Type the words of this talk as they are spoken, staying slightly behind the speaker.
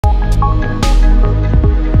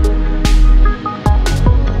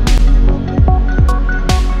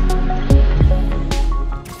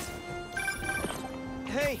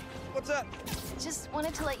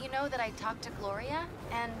I talked to Gloria,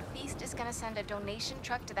 and Feast is gonna send a donation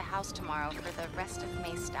truck to the house tomorrow for the rest of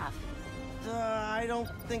May's stuff. I don't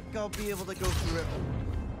think I'll be able to go through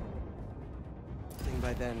everything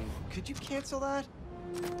by then. Could you cancel that?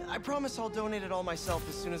 I promise I'll donate it all myself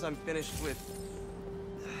as soon as I'm finished with...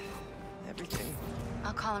 everything.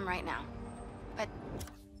 I'll call him right now. But...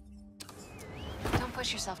 don't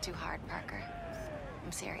push yourself too hard, Parker.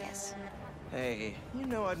 I'm serious. Hey, you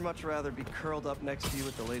know I'd much rather be curled up next to you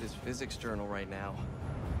with the latest physics journal right now.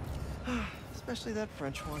 Especially that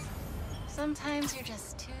French one. Sometimes you're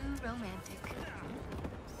just too romantic.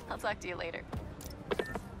 I'll talk to you later.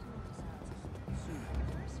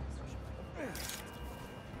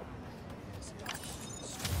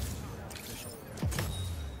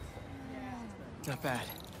 Not bad.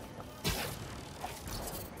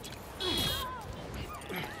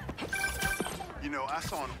 You know, I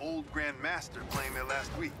saw an old Grandmaster playing there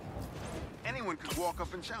last week. Anyone could walk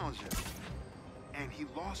up and challenge him. And he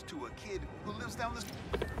lost to a kid who lives down this...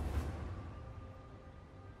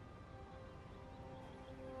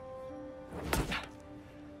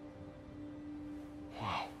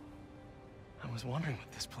 Whoa. I was wondering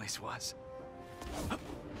what this place was.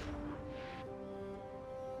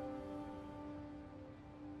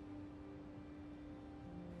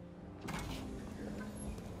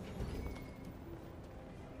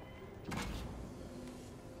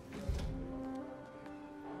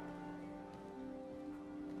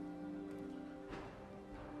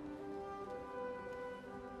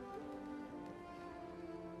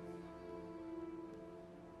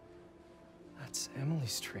 That's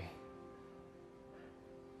Emily's tree.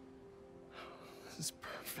 This is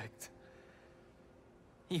perfect.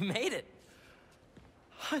 You made it!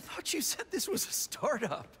 I thought you said this was a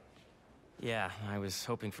startup. Yeah, I was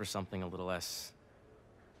hoping for something a little less...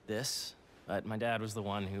 this, but my dad was the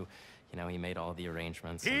one who, you know, he made all the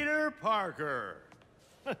arrangements. Peter Parker!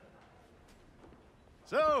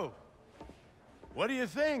 So, what do you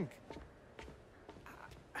think?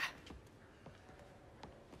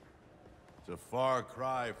 It's a far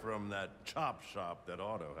cry from that chop shop that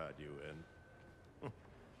Otto had you in.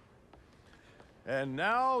 And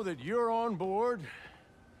now that you're on board,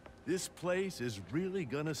 this place is really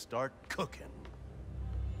gonna start cooking.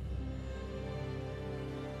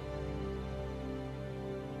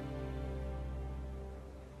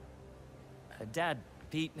 Dad,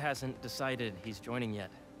 Pete hasn't decided he's joining yet.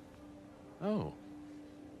 Oh.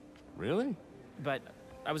 Really? But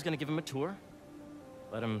I was gonna give him a tour.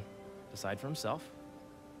 Let him decide for himself.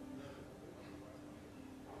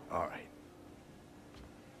 All right.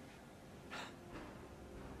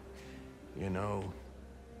 You know,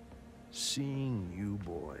 seeing you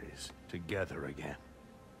boys together again.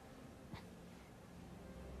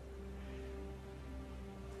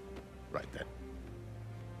 Right then.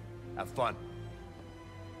 Have fun.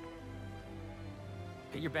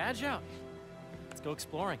 Get your badge out. Let's go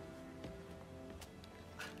exploring.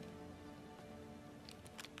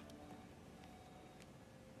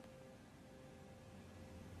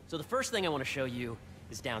 So the first thing I want to show you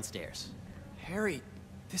is downstairs. Harry,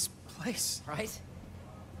 this place... Right?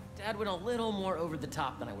 Dad went a little more over the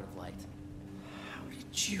top than I would have liked. How did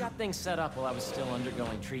He you... got things set up while I was still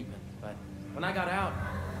undergoing treatment, but when I got out,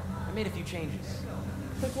 I made a few changes.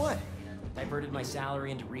 Like what? Diverted my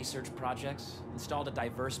salary into research projects, installed a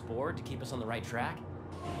diverse board to keep us on the right track,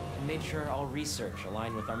 and made sure all research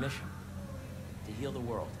aligned with our mission, to heal the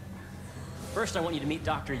world. First, I want you to meet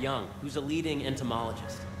Dr. Young, who's a leading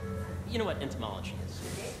entomologist. You know what entomology is?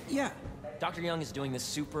 Yeah. Dr. Young is doing this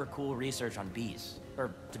super cool research on bees,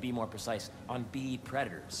 or to be more precise, on bee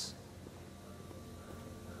predators.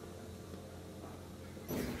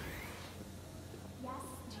 Yes,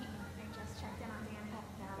 Jean. I just checked in on Dan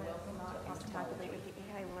now. To calculate with the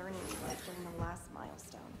AI learning during the last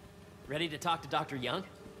milestone. Ready to talk to Dr. Young?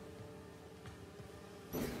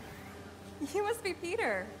 You must be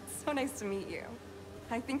Peter. So nice to meet you.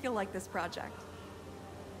 I think you'll like this project.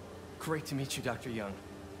 Great to meet you, Dr. Young.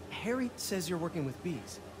 Harry says you're working with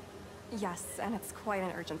bees. Yes, and it's quite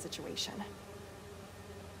an urgent situation.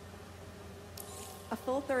 A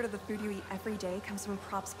full third of the food you eat every day comes from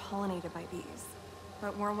crops pollinated by bees.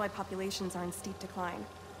 But worldwide populations are in steep decline,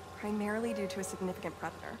 primarily due to a significant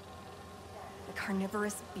predator, the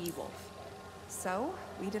carnivorous bee wolf. So,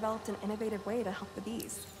 we developed an innovative way to help the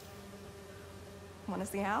bees. Want to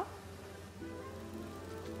see how?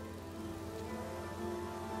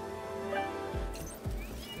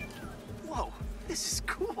 Whoa, this is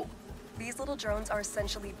cool. These little drones are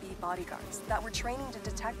essentially bee bodyguards that we're training to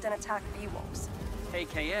detect and attack bee wolves.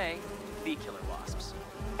 AKA bee killer wasps.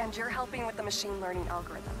 And you're helping with the machine learning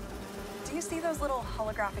algorithm. Do you see those little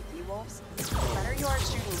holographic B-wolves? The better you are at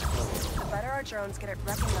shooting those, the better our drones get at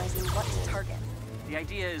recognizing what to target. The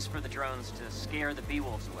idea is for the drones to scare the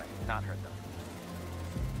bee-wolves away, not hurt them.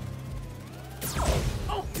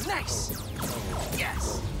 Oh, nice!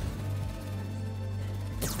 Yes!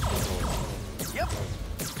 Yep!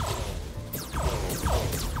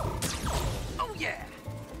 Oh, yeah!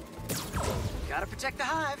 Gotta protect the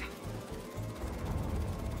hive.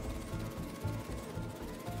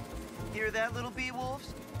 Hear that, little bee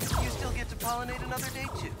wolves? You still get to pollinate another day,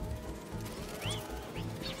 too.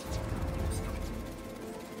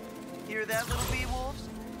 Hear that, little bee wolves?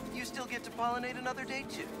 You still get to pollinate another day,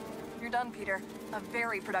 too. You're done, Peter. A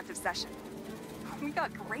very productive session. We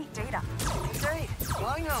got great data. Great,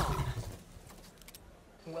 flying on.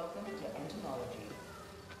 Welcome to entomology.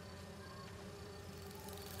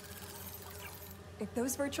 If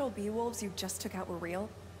those virtual bee wolves you just took out were real,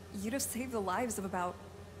 you'd have saved the lives of about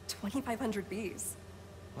 2,500 bees.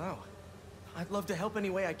 Wow. I'd love to help any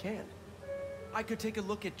way I can. I could take a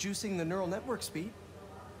look at juicing the neural network speed.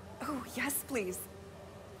 Oh, yes, please.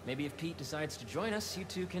 Maybe if Pete decides to join us, you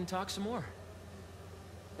two can talk some more.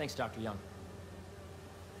 Thanks, Dr. Young.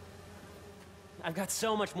 I've got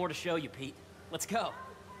so much more to show you, Pete. Let's go.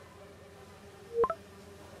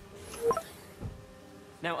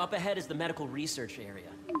 Now, up ahead is the medical research area.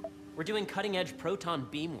 We're doing cutting-edge proton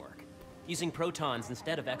beam work, using protons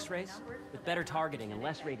instead of X-rays, with better targeting and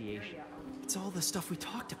less radiation. It's all the stuff we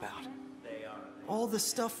talked about. All the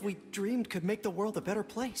stuff we dreamed could make the world a better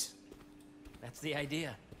place. That's the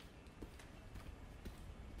idea.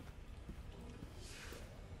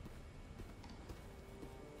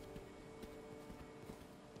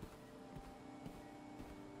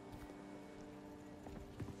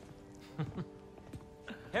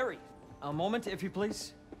 Harry, A moment, if you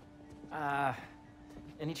please.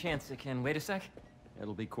 any chance it can wait a sec?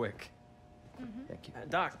 It'll be quick. Thank you.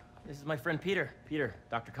 Doc, this is my friend Peter. Peter,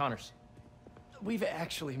 Dr. Connors. We've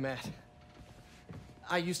actually met.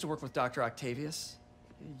 I used to work with Dr. Octavius.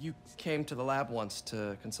 You came to the lab once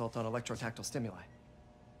to consult on electrotactile stimuli.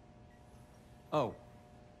 Oh.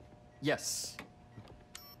 Yes.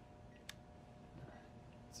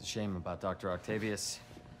 It's a shame about Dr. Octavius.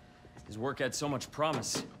 His work had so much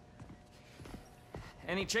promise.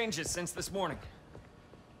 Any changes since this morning?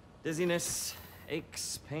 Dizziness,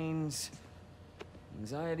 aches, pains,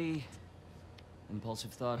 anxiety,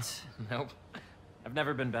 impulsive thoughts? Nope. I've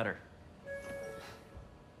never been better.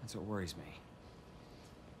 That's what worries me.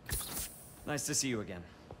 Nice to see you again.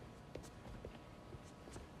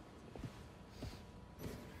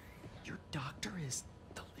 Your doctor is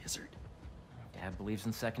the lizard? Dad believes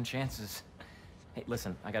in second chances. Hey,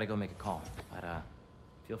 listen, I gotta go make a call, but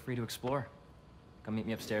feel free to explore. Come meet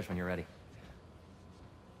me upstairs when you're ready.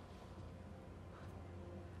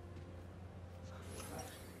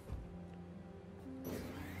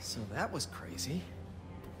 So that was crazy.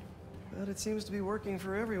 But it seems to be working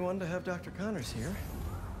for everyone to have Dr. Connors here.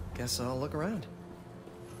 Guess I'll look around.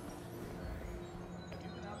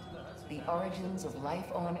 The origins of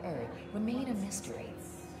life on Earth remain a mystery.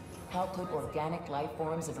 How could organic life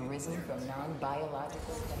forms have arisen from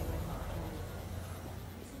non-biological...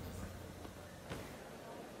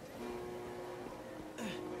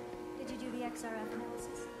 Did you do the XRF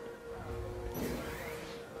analysis?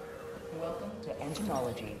 Welcome to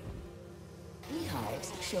entomology.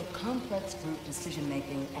 Beehives show complex group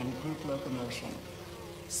decision-making and group locomotion.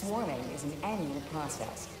 Swarming is an annual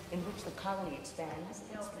process in which the colony expands.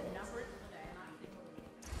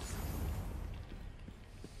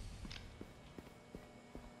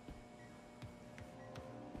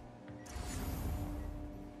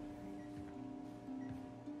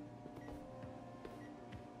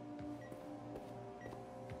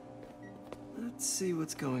 Let's see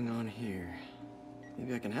what's going on here.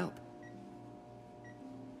 Maybe I can help.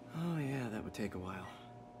 Oh yeah, that would take a while.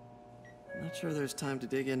 Not sure there's time to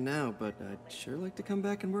dig in now, but I'd sure like to come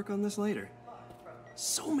back and work on this later.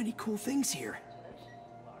 So many cool things here.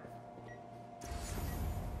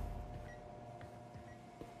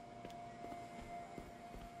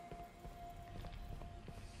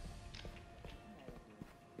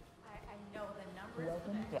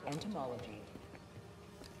 Welcome to entomology.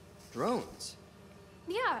 Drones.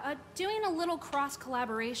 Yeah, doing a little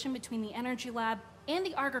cross-collaboration between the Energy Lab and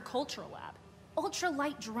the Agricultural Lab.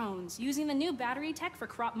 Ultralight drones using the new battery tech for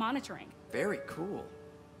crop monitoring. Very cool.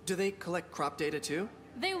 Do they collect crop data too?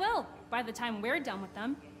 They will, by the time we're done with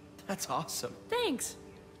them. That's awesome. Thanks.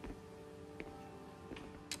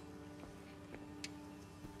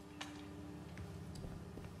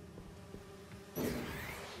 Did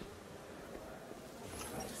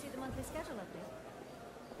you see the monthly schedule update?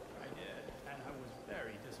 I did.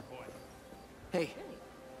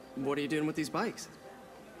 What are you doing with these bikes?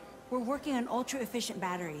 We're working on ultra-efficient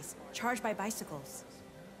batteries, charged by bicycles.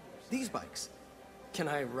 These bikes? Can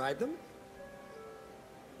I ride them?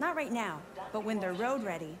 Not right now, but when they're road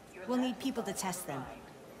ready, we'll need people to test them.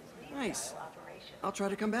 Nice. I'll try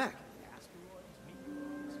to come back.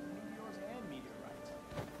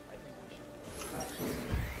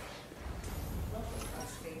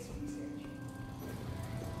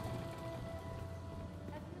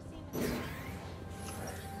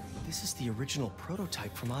 This is the original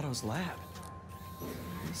prototype from Otto's lab.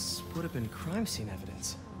 This would have been crime scene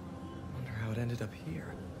evidence. Wonder how it ended up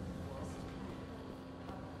here.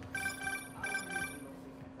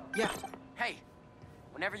 Yeah, Hey,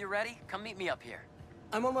 whenever you're ready, come meet me up here.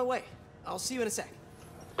 I'm on my way. I'll see you in a sec.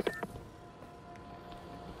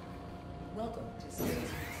 Welcome to Space Research.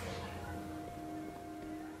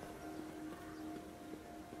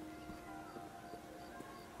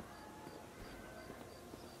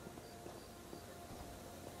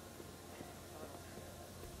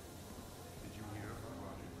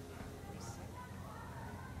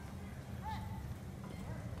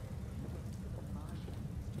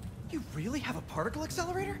 You really have a particle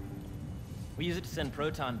accelerator? We use it to send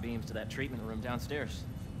proton beams to that treatment room downstairs.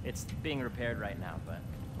 It's being repaired right now, but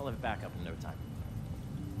I'll have it back up in no time.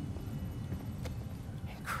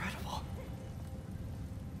 Incredible.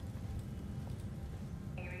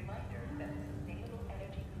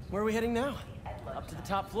 Where are we heading now? Up to the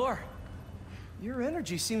top floor. Your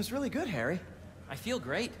energy seems really good, Harry. I feel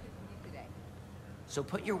great. So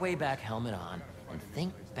put your way back helmet on and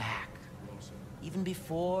think back. Even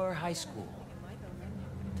before high school.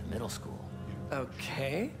 To middle school.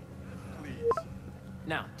 Okay.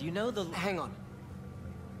 Now, do you know the... Hang on.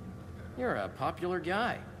 You're a popular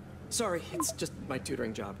guy. Sorry, it's just my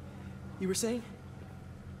tutoring job. You were saying?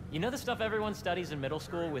 You know the stuff everyone studies in middle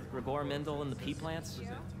school with Gregor Mendel and the pea plants?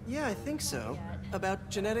 Yeah, I think so. About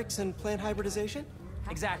genetics and plant hybridization?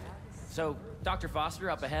 Exactly. So, Dr. Foster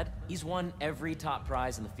up ahead, he's won every top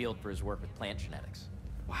prize in the field for his work with plant genetics.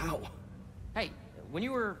 Wow. Hey, when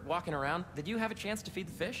you were walking around, did you have a chance to feed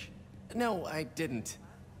the fish? No, I didn't.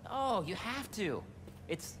 Oh, you have to.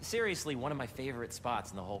 It's seriously one of my favorite spots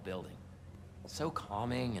in the whole building. So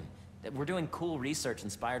calming, and that we're doing cool research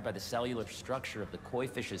inspired by the cellular structure of the koi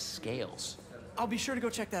fish's scales. I'll be sure to go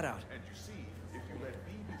check that out. And you see, if you let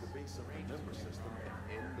B be the base of the member system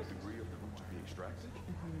and N the degree of the root to be extracted,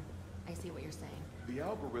 I see what you're saying. the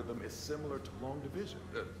algorithm is similar to long division,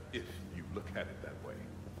 if you look at it that way.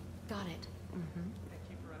 Got it. Thank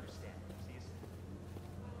you for understanding. See you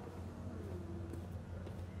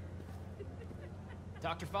soon.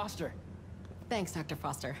 Dr. Foster. Thanks, Dr.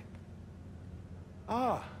 Foster.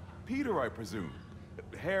 Ah, Peter, I presume.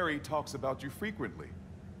 Harry talks about you frequently.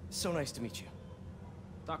 So nice to meet you.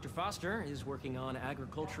 Dr. Foster is working on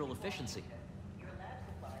agricultural efficiency.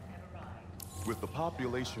 With the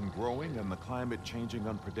population growing and the climate changing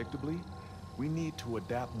unpredictably, we need to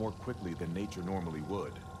adapt more quickly than nature normally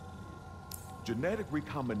would. Genetic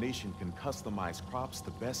recombination can customize crops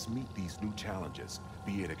to best meet these new challenges,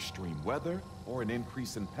 be it extreme weather or an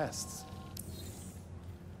increase in pests.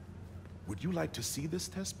 Would you like to see this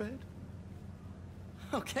testbed?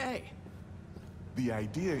 Okay. The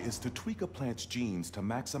idea is to tweak a plant's genes to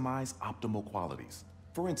maximize optimal qualities.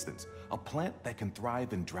 For instance, a plant that can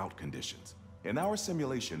thrive in drought conditions. In our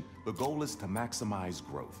simulation, the goal is to maximize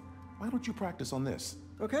growth. Why don't you practice on this?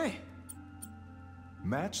 Okay.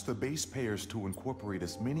 Match the base pairs to incorporate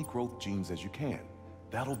as many growth genes as you can.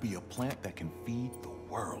 That'll be a plant that can feed the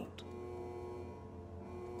world.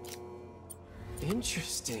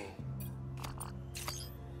 Interesting.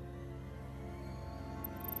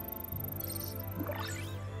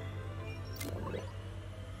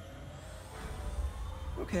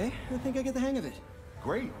 Okay, I think I get the hang of it.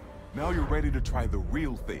 Great. Now you're ready to try the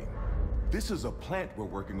real thing. This is a plant we're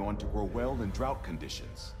working on to grow well in drought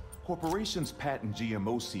conditions. Corporations patent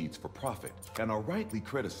GMO seeds for profit and are rightly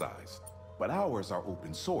criticized. But ours are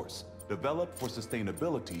open source, developed for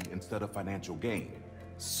sustainability instead of financial gain.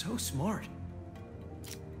 So smart.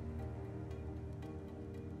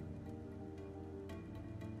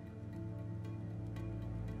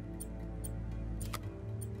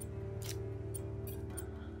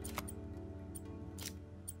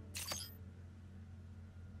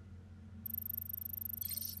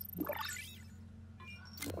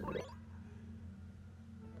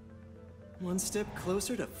 One step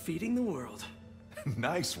closer to feeding the world.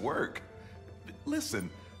 Nice work. Listen,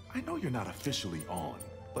 I know you're not officially on,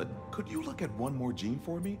 but could you look at one more gene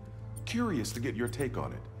for me? Curious to get your take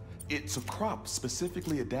on it. It's a crop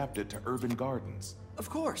specifically adapted to urban gardens. Of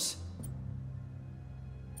course.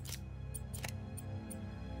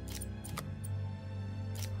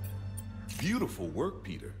 Beautiful work,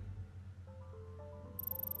 Peter.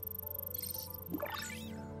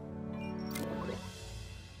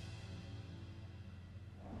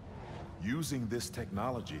 Using this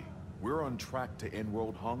technology, we're on track to end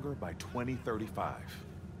world hunger by 2035.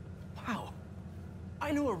 Wow.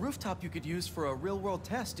 I know a rooftop you could use for a real-world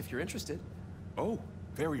test if you're interested. Oh,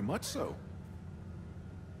 very much so.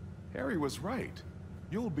 Harry was right.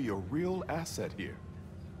 You'll be a real asset here.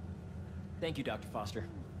 Thank you, Dr. Foster.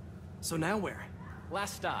 So now where?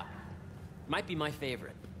 Last stop. Might be my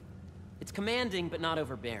favorite. It's commanding, but not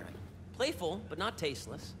overbearing. Playful, but not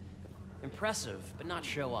tasteless. Impressive, but not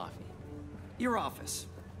show-offy. Your office.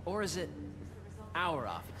 Or is it our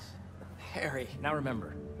office? Harry. Now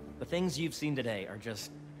remember, the things you've seen today are just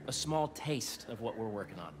a small taste of what we're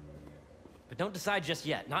working on. But don't decide just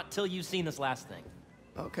yet, not till you've seen this last thing.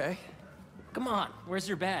 Okay. Come on, where's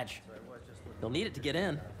your badge? You'll need it to get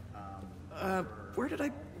in. Where did I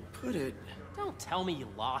put it? Don't tell me you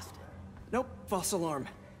lost it. Nope, false alarm.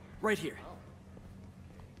 Right here.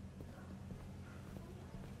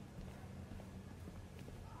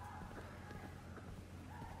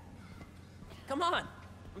 Come on!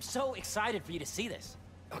 I'm so excited for you to see this.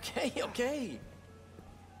 Okay, okay.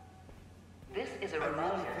 This is a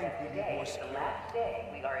reminder that today is the last day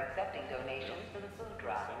we are accepting donations for the food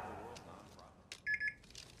drive.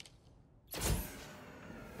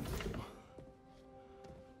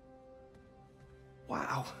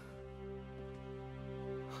 Wow.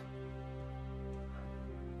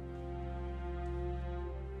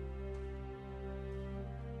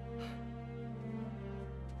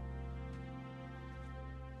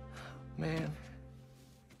 Man.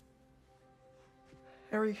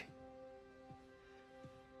 Harry.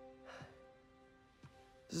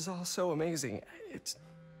 This is all so amazing. It's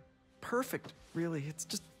perfect, really. It's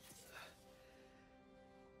just...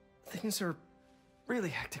 Things are really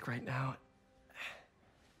hectic right now.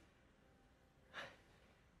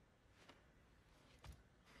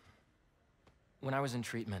 When I was in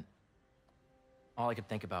treatment, all I could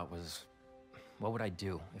think about was, what would I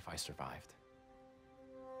do if I survived?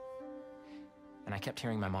 And I kept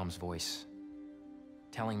hearing my mom's voice,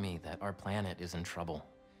 telling me that our planet is in trouble,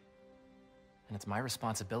 and it's my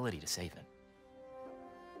responsibility to save it.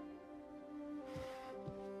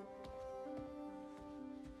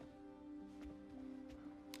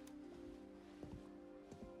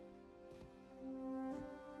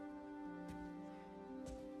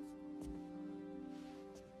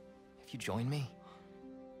 If you join me,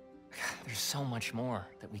 there's so much more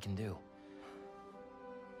that we can do.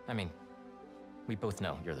 I mean, we both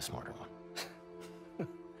know you're the smarter one.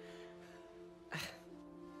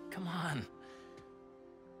 Come on.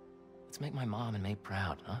 Let's make my mom and May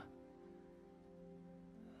proud, huh?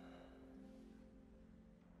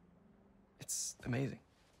 It's amazing.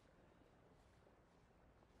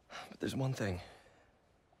 But there's one thing.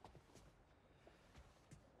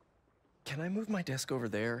 Can I move my desk over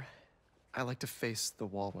there? I like to face the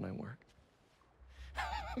wall when I work.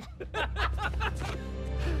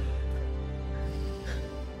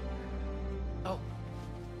 Oh,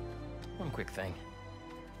 one quick thing.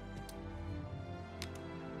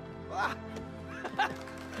 Ah.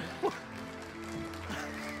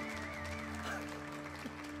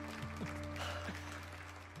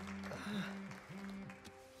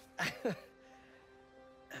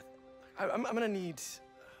 I'm gonna need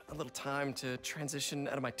a little time to transition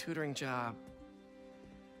out of my tutoring job.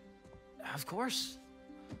 Of course.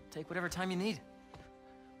 Take whatever time you need.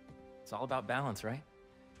 It's all about balance, right?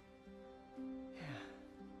 Yeah.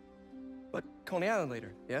 But Coney Island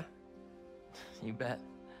later, yeah? You bet.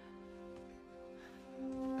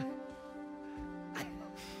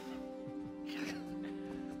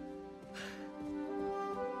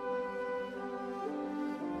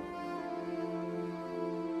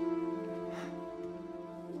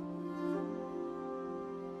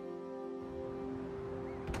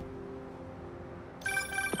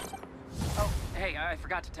 Hey, I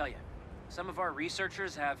forgot to tell you. Some of our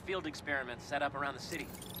researchers have field experiments set up around the city.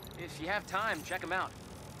 If you have time, check them out.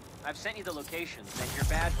 I've sent you the locations, and your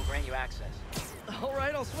badge will grant you access. All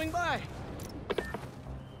right, I'll swing by.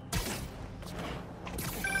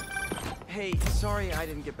 Hey, sorry I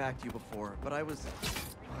didn't get back to you before, but I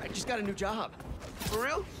just got a new job. For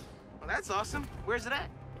real? Well, that's awesome. Where's it at?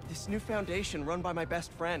 This new foundation run by my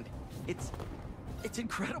best friend. It's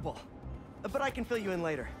incredible. But I can fill you in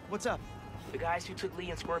later. What's up? The guys who took Lee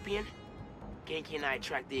and Scorpion? Ganke and I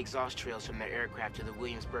tracked the exhaust trails from their aircraft to the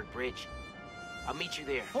Williamsburg Bridge. I'll meet you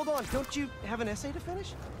there. Hold on, don't you have an essay to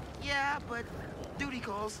finish? Yeah, but duty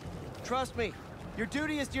calls. Trust me, your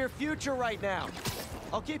duty is to your future right now.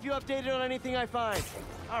 I'll keep you updated on anything I find.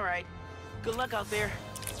 All right. Good luck out there.